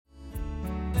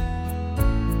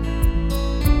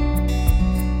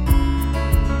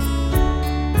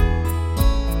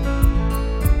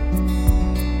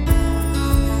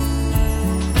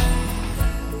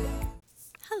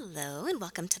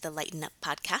Lighten Up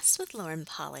podcast with Lauren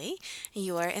Polly,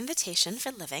 your invitation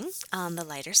for living on the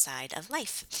lighter side of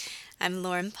life. I'm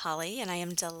Lauren Polly, and I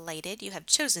am delighted you have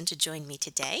chosen to join me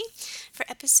today for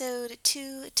episode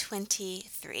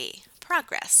 223,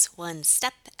 Progress One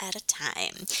Step at a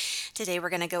Time. Today we're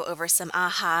going to go over some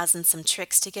ahas and some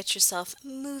tricks to get yourself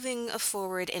moving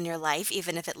forward in your life,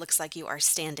 even if it looks like you are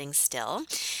standing still.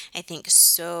 I think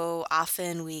so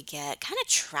often we get kind of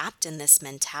trapped in this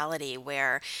mentality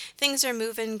where things are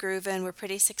moving, grooving, we're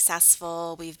pretty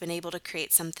successful, we've been able to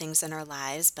create some things in our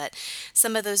lives, but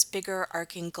some of those bigger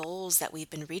arcing goals that we've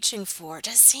been reaching for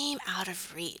just seem out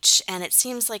of reach. And it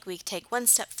seems like we take one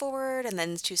step forward and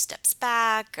then two steps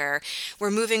back, or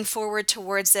we're moving forward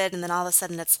towards it, and then all of a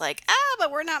sudden it's like,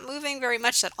 but we're not moving very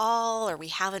much at all, or we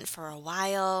haven't for a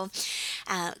while.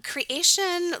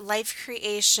 Creation, life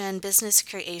creation, business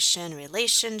creation,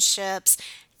 relationships,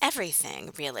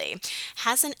 everything really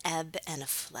has an ebb and a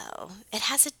flow. It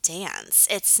has a dance.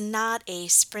 It's not a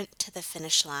sprint to the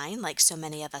finish line like so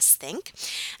many of us think.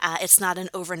 It's not an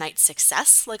overnight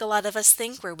success like a lot of us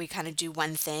think, where we kind of do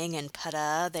one thing and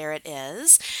pada, there it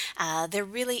is. There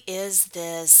really is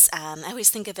this, I always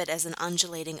think of it as an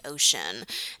undulating ocean.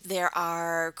 There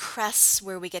are crests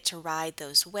where we get to ride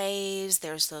those waves.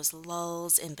 There's those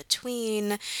lulls in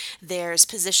between. There's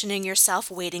positioning yourself,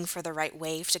 waiting for the right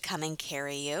wave to come and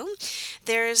carry you.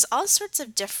 There's all sorts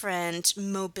of different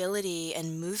mobility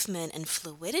and movement and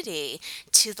fluidity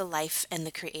to the life and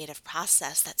the creative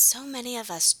process that so many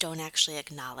of us don't actually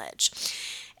acknowledge.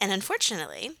 And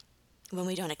unfortunately, when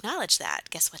we don't acknowledge that,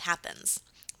 guess what happens?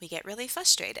 We get really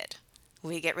frustrated.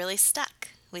 We get really stuck.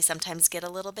 We sometimes get a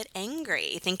little bit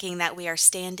angry, thinking that we are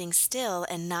standing still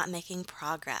and not making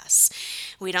progress.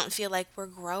 We don't feel like we're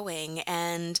growing.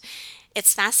 And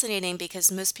it's fascinating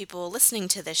because most people listening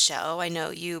to this show, I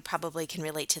know you probably can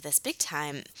relate to this big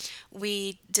time,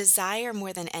 we desire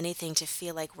more than anything to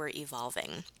feel like we're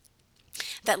evolving,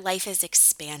 that life is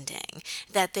expanding,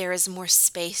 that there is more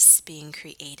space being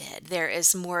created, there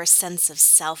is more sense of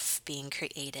self being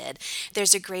created,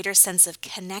 there's a greater sense of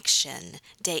connection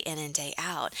day in and day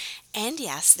out. And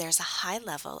yes, there's a high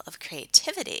level of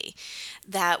creativity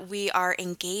that we are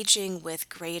engaging with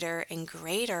greater and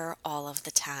greater all of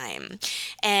the time.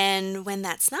 And when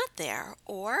that's not there,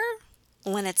 or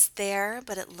when it's there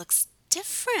but it looks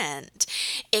different,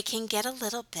 it can get a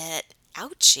little bit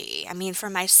ouchy. I mean, for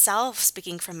myself,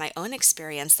 speaking from my own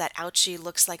experience, that ouchy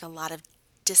looks like a lot of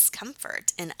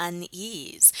discomfort and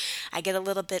unease. I get a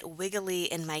little bit wiggly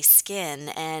in my skin,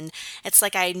 and it's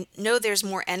like I know there's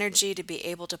more energy to be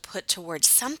able to put towards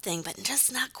something, but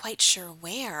just not quite sure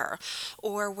where,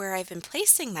 or where I've been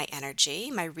placing my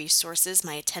energy, my resources,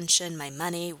 my attention, my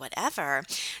money, whatever,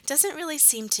 doesn't really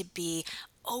seem to be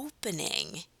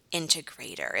opening into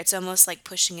greater. It's almost like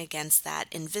pushing against that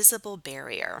invisible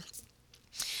barrier.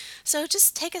 So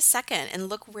just take a second and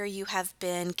look where you have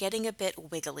been getting a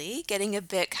bit wiggly, getting a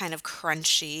bit kind of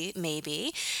crunchy,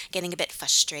 maybe, getting a bit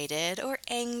frustrated or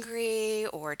angry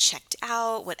or checked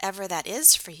out, whatever that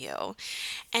is for you.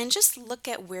 And just look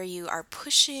at where you are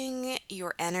pushing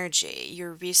your energy,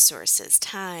 your resources,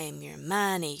 time, your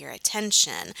money, your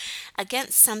attention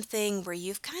against something where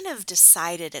you've kind of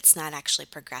decided it's not actually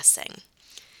progressing.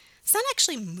 It's not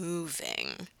actually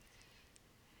moving.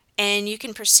 And you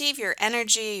can perceive your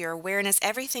energy, your awareness,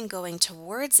 everything going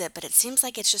towards it, but it seems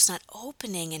like it's just not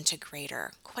opening into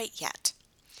greater quite yet.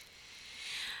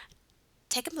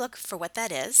 Take a look for what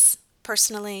that is,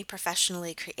 personally,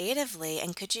 professionally, creatively,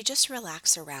 and could you just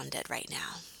relax around it right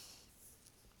now?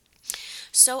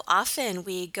 So often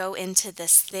we go into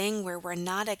this thing where we're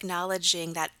not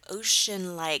acknowledging that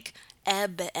ocean like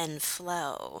ebb and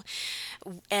flow.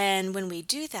 And when we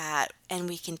do that and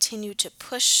we continue to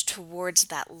push towards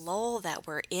that lull that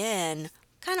we're in,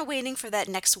 kind of waiting for that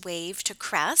next wave to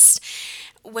crest,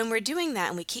 when we're doing that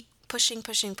and we keep pushing,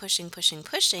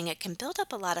 it can build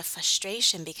up a lot of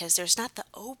frustration because there's not the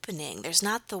opening, there's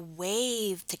not the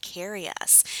wave to carry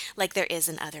us like there is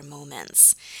in other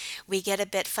moments. We get a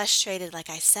bit frustrated,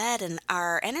 like I said, and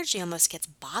our energy almost gets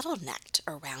bottlenecked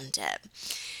around it.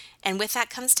 And with that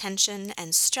comes tension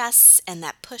and stress and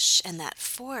that push and that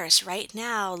force. Right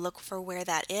now, look for where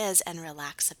that is and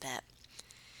relax a bit.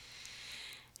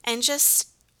 And just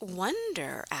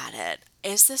wonder at it.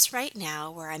 Is this right now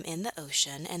where I'm in the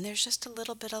ocean and there's just a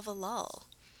little bit of a lull?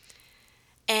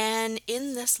 And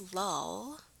in this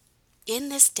lull, in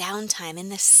this downtime, in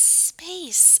this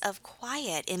space of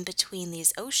quiet in between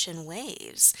these ocean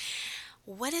waves,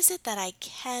 what is it that I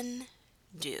can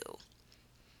do?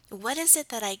 What is it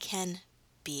that I can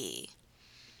be?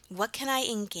 What can I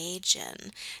engage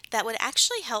in that would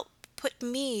actually help put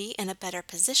me in a better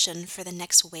position for the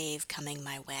next wave coming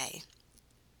my way.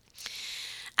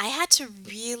 I had to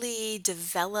really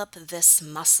develop this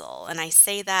muscle. And I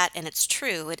say that, and it's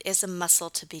true, it is a muscle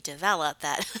to be developed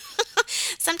that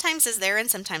sometimes is there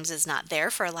and sometimes is not there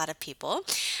for a lot of people.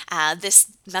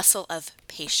 This muscle of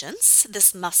patience,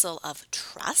 this muscle of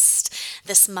trust,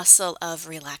 this muscle of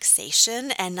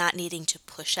relaxation and not needing to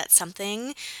push at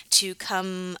something to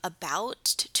come about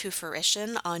to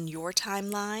fruition on your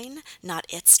timeline, not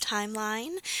its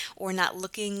timeline, or not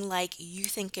looking like you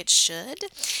think it should.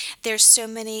 There's so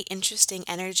many interesting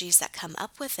energies that come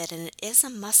up with it, and it is a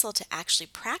muscle to actually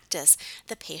practice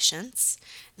the patience,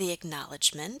 the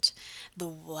acknowledgement, the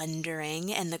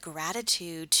wondering, and the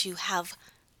gratitude to have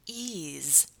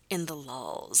ease in the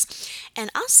lulls. And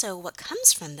also, what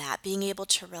comes from that, being able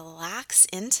to relax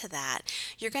into that,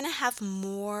 you're going to have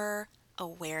more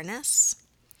awareness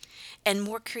and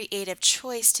more creative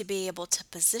choice to be able to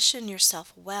position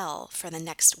yourself well for the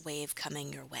next wave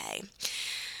coming your way.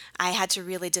 I had to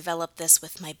really develop this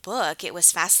with my book. It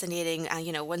was fascinating.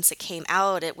 Once it came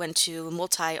out, it went to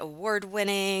multi-award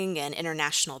winning and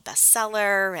international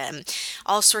bestseller and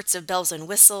all sorts of bells and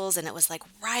whistles. And it was like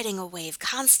riding a wave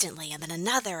constantly and then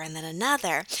another and then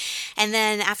another. And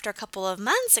then after a couple of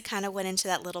months, it kind of went into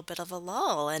that little bit of a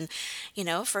lull. And,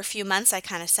 for a few months, I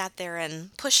kind of sat there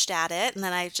and pushed at it. And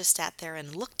then I just sat there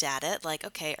and looked at it like,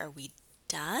 okay, are we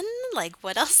done? Like,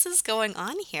 what else is going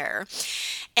on here?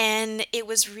 And it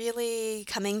was really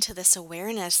coming to this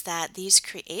awareness that these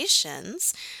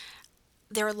creations,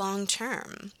 they're long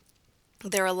term.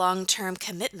 They're a long term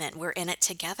commitment. We're in it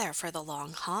together for the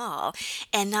long haul.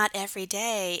 And not every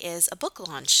day is a book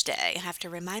launch day. I have to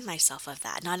remind myself of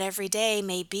that. Not every day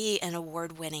may be an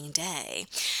award winning day.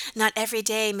 Not every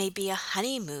day may be a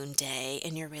honeymoon day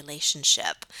in your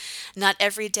relationship. Not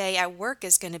every day at work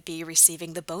is going to be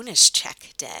receiving the bonus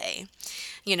check day.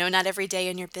 Not every day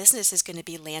in your business is going to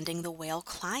be landing the whale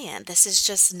client. This is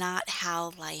just not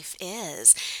how life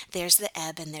is. There's the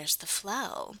ebb and there's the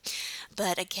flow.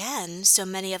 But again, so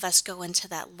many of us go into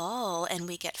that lull and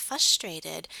we get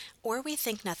frustrated, or we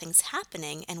think nothing's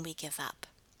happening and we give up.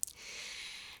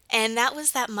 And that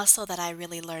was that muscle that I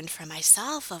really learned for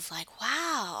myself of like,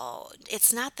 wow,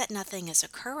 it's not that nothing is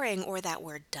occurring or that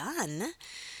we're done.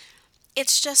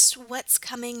 It's just what's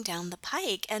coming down the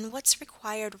pike and what's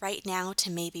required right now to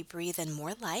maybe breathe in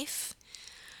more life,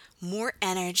 more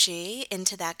energy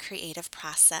into that creative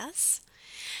process,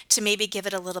 to maybe give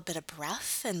it a little bit of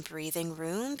breath and breathing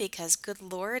room because, good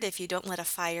Lord, if you don't let a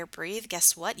fire breathe,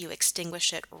 guess what? You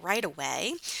extinguish it right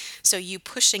away. So you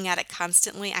pushing at it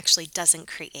constantly actually doesn't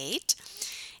create.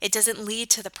 It doesn't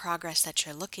lead to the progress that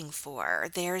you're looking for.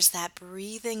 There's that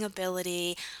breathing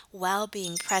ability while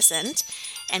being present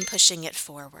and pushing it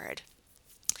forward.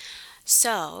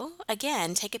 So,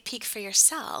 again, take a peek for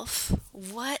yourself.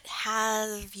 What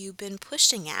have you been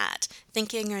pushing at?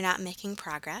 Thinking you're not making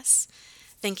progress,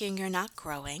 thinking you're not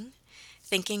growing,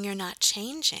 thinking you're not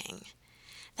changing.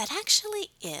 That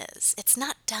actually is. It's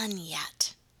not done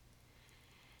yet.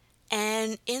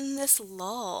 And in this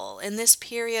lull, in this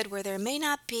period where there may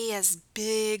not be as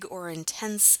big or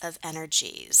intense of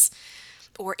energies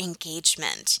or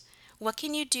engagement, what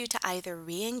can you do to either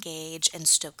re-engage and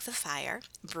stoke the fire,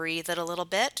 breathe it a little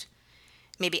bit,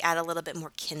 maybe add a little bit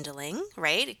more kindling,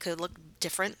 right? It could look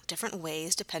different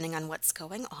ways depending on what's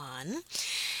going on.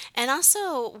 And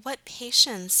also, what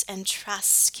patience and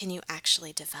trust can you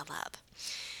actually develop?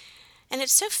 And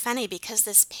it's so funny because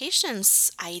this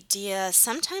patience idea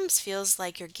sometimes feels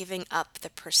like you're giving up the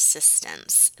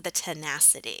persistence, the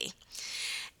tenacity.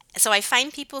 So I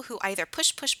find people who either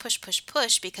push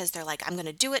because they're like, I'm going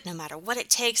to do it no matter what it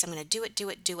takes. I'm going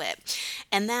to do it.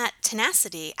 And that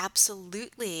tenacity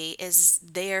absolutely is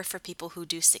there for people who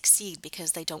do succeed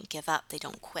because they don't give up, they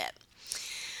don't quit.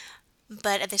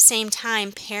 But at the same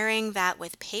time, pairing that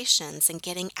with patience and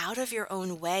getting out of your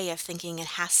own way of thinking it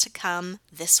has to come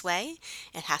this way,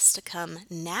 it has to come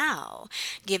now,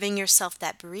 giving yourself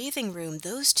that breathing room,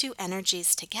 those two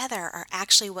energies together are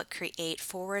actually what create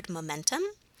forward momentum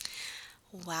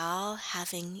while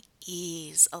having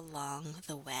ease along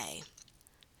the way.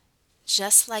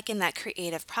 Just like in that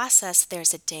creative process,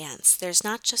 there's a dance. There's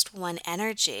not just one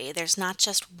energy. There's not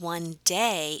just one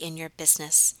day in your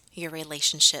business, your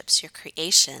relationships, your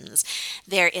creations.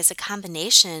 There is a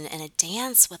combination and a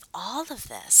dance with all of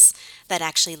this that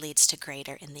actually leads to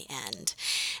greater in the end.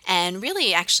 And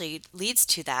really actually leads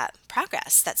to that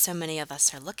progress that so many of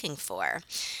us are looking for.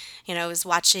 I was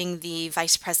watching the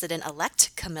Vice President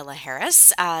elect Kamala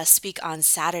Harris speak on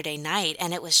Saturday night,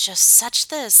 and it was just such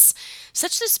this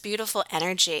beautiful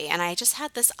energy. And I just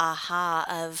had this aha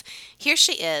of here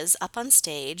she is up on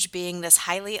stage being this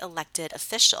highly elected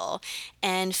official,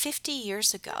 and 50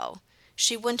 years ago,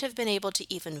 she wouldn't have been able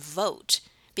to even vote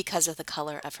because of the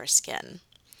color of her skin.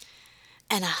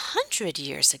 And 100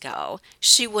 years ago,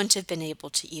 she wouldn't have been able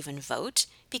to even vote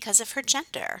because of her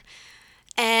gender.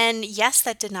 And yes,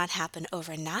 that did not happen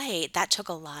overnight. That took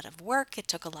a lot of work. It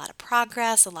took a lot of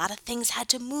progress. A lot of things had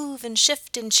to move and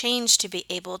shift and change to be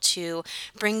able to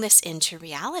bring this into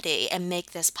reality and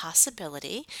make this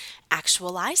possibility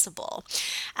actualizable.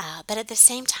 But at the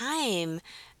same time,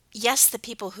 yes, the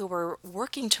people who were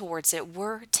working towards it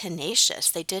were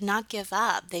tenacious. They did not give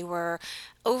up. They were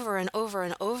over and over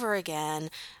and over again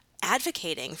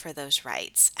advocating for those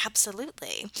rights.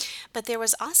 Absolutely. But there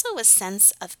was also a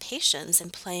sense of patience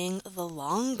and playing the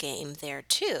long game there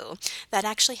too that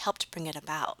actually helped bring it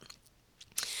about.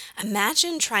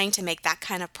 Imagine trying to make that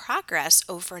kind of progress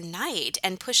overnight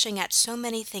and pushing at so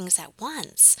many things at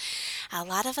once. A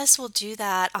lot of us will do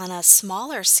that on a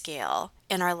smaller scale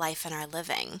in our life and our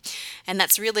living. And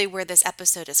that's really where this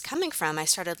episode is coming from. I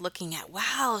started looking at,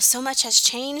 wow, so much has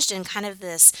changed in kind of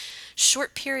this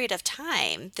short period of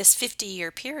time, this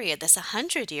 50-year period, this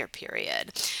 100-year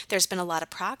period. There's been a lot of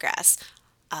progress.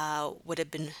 Would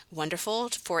have been wonderful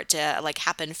for it to like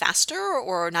happen faster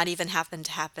or not even happen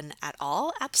to happen at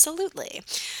all. Absolutely.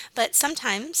 But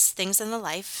sometimes things in the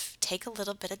life take a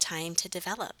little bit of time to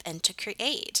develop and to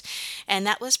create. And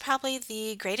that was probably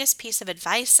the greatest piece of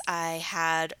advice I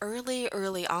had early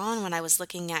on when I was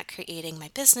looking at creating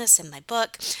my business and my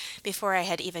book. Before I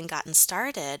had even gotten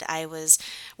started, I was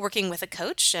working with a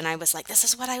coach and I was like, this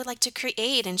is what I would like to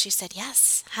create. And she said,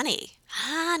 yes, honey,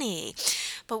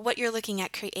 but what you're looking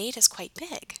at create is quite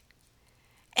big.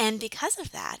 And because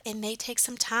of that, it may take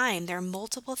some time. There are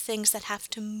multiple things that have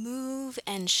to move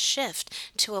and shift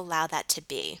to allow that to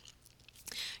be.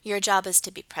 Your job is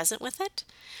to be present with it.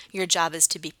 Your job is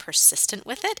to be persistent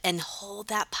with it and hold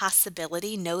that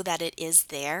possibility, know that it is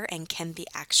there and can be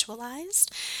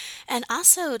actualized. And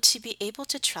also to be able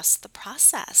to trust the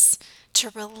process, to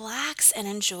relax and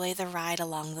enjoy the ride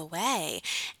along the way,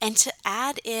 and to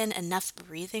add in enough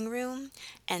breathing room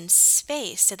and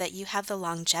space so that you have the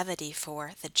longevity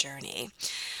for the journey.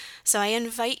 So I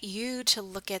invite you to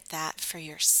look at that for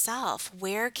yourself.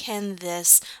 Where can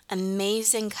this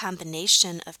amazing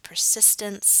combination of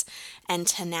persistence and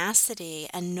tenacity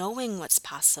and knowing what's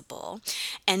possible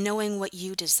and knowing what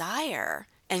you desire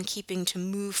and keeping to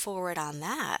move forward on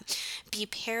that, be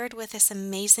paired with this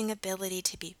amazing ability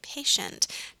to be patient,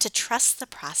 to trust the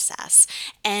process,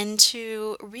 and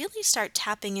to really start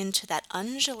tapping into that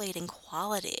undulating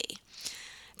quality,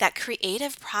 that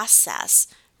creative process,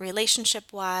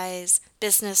 relationship wise,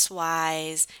 business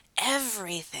wise,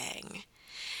 everything.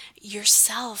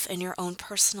 Yourself and your own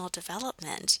personal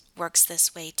development works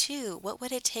this way too. What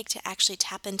would it take to actually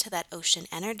tap into that ocean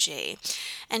energy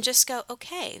and just go,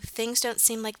 okay, things don't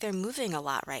seem like they're moving a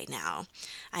lot right now.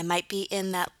 I might be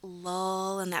in that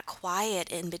lull and that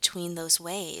quiet in between those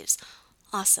waves.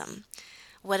 Awesome.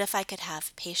 What if I could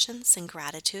have patience and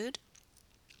gratitude?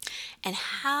 And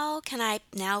how can I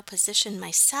now position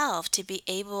myself to be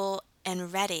able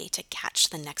and ready to catch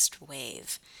the next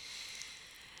wave?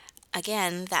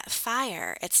 Again, that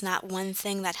fire, it's not one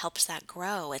thing that helps that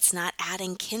grow. It's not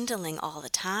adding kindling all the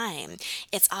time.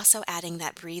 It's also adding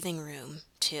that breathing room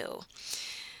too.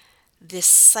 This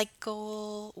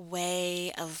cycle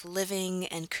way of living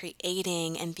and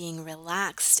creating and being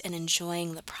relaxed and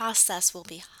enjoying the process will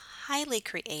be highly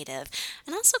creative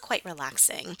and also quite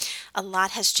relaxing. A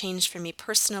lot has changed for me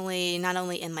personally, not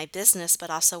only in my business, but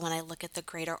also when I look at the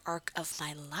greater arc of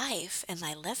my life and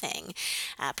my living.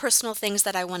 Personal things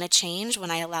that I want to change,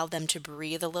 when I allow them to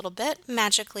breathe a little bit,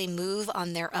 magically move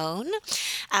on their own.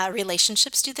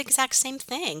 Relationships do the exact same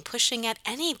thing. Pushing at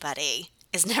anybody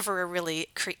is never a really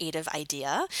creative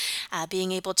idea.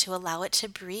 Being able to allow it to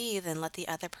breathe and let the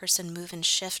other person move and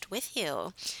shift with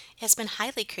you has been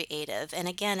highly creative. And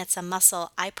again, it's a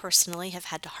muscle I personally have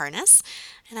had to harness,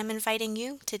 and I'm inviting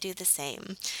you to do the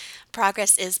same.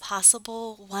 Progress is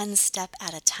possible, one step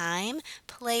at a time.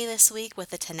 Play this week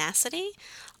with the tenacity,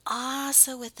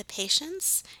 also with the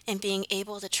patience and being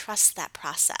able to trust that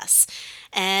process.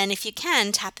 And if you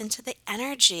can, tap into the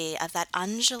energy of that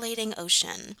undulating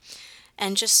ocean.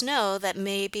 And just know that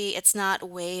maybe it's not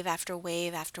wave after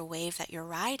wave after wave that you're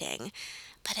riding,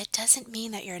 but it doesn't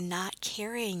mean that you're not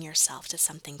carrying yourself to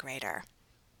something greater.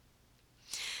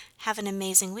 Have an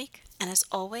amazing week, and as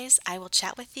always, I will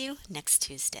chat with you next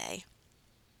Tuesday.